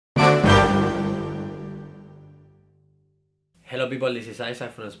Hello people, this is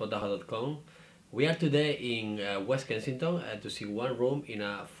Isaac from Spotahome.com. We are today in West Kensington to see one room in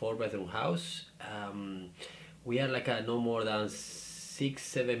a 4-bedroom house. We are like no more than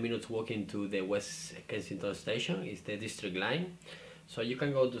 6-7 minutes walking to the West Kensington station. It's the district line. So you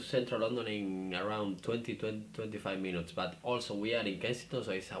can go to central London in around 20-25 minutes. But also we are in Kensington,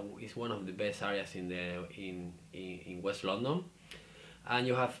 so it's one of the best areas in West London. And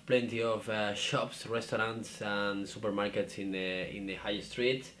you have plenty of shops, restaurants and supermarkets in the high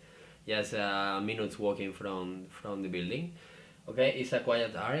street, just minutes walking from the building. Okay, it's a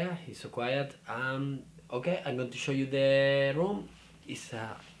quiet area, it's so quiet. Okay, I'm going to show you the room.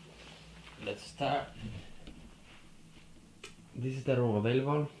 Let's start. This is the room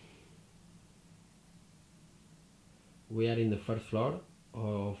available. We are in the first floor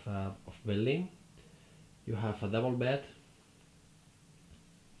of building. You have a double bed,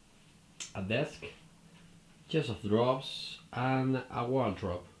 a desk, chest of drawers and a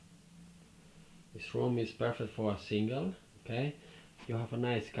wardrobe. This room is perfect for a single. Okay, you have a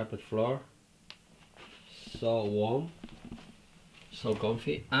nice carpet floor, so warm, so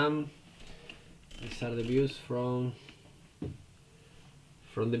comfy. These are the views from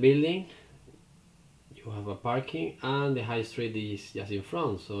the building. You have a parking and the high street is just in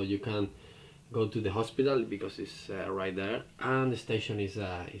front, so you can go to the hospital because it's right there, and the station is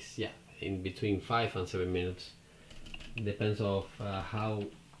in between 5 and 7 minutes. Depends of how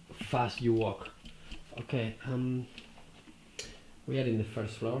fast you walk. Okay, we are in the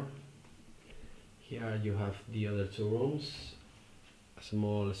first floor. Here you have the other two rooms, a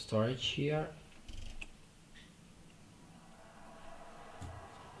small storage here,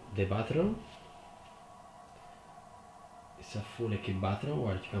 the bathroom. It's a full equipped bathroom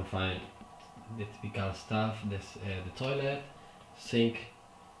where you can find the typical stuff, the toilet, sink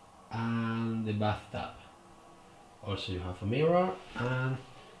and the bathtub. Also you have a mirror and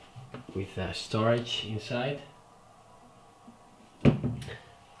with a storage inside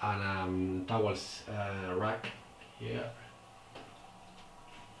and towels rack here.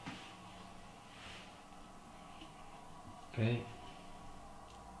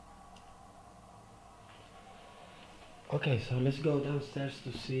 Okay, so let's go downstairs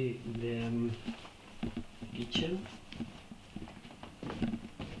to see the kitchen.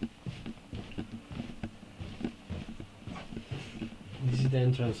 This is the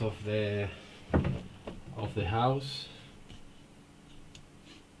entrance of the house.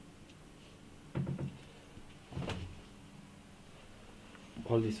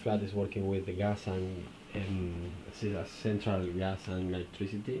 All this flat is working with the gas and this is a central gas and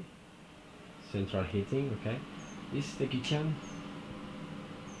electricity, central heating. Okay, this is the kitchen.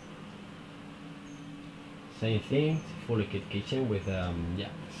 Same thing, fully equipped kitchen with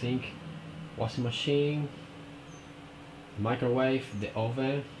sink, washing machine, microwave, the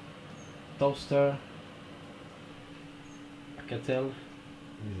oven, toaster, a kettle.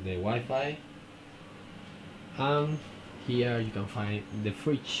 This is the Wi-Fi, and here you can find the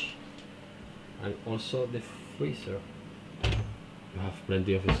fridge and also the freezer. You have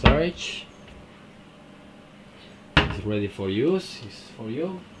plenty of storage. It's ready for use. It's for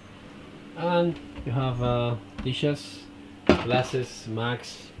you. And you have dishes, glasses,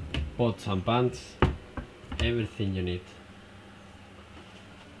 mugs, pots and pans, everything you need.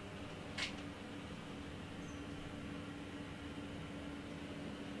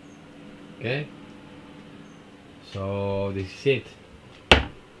 Okay, so this is it.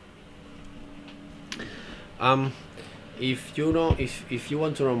 If you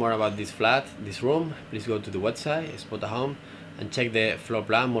want to know more about this flat, this room, please go to the website Spotahome and check the floor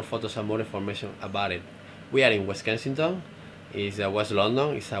plan, more photos and more information about it. We are in West Kensington. It's West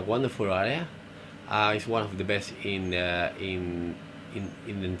London. It's a wonderful area. It's one of the best in the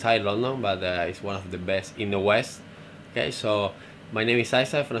entire London, but it's one of the best in the West. Okay, so my name is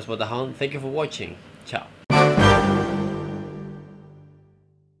Isaac from Spotahome. Thank you for watching. Ciao.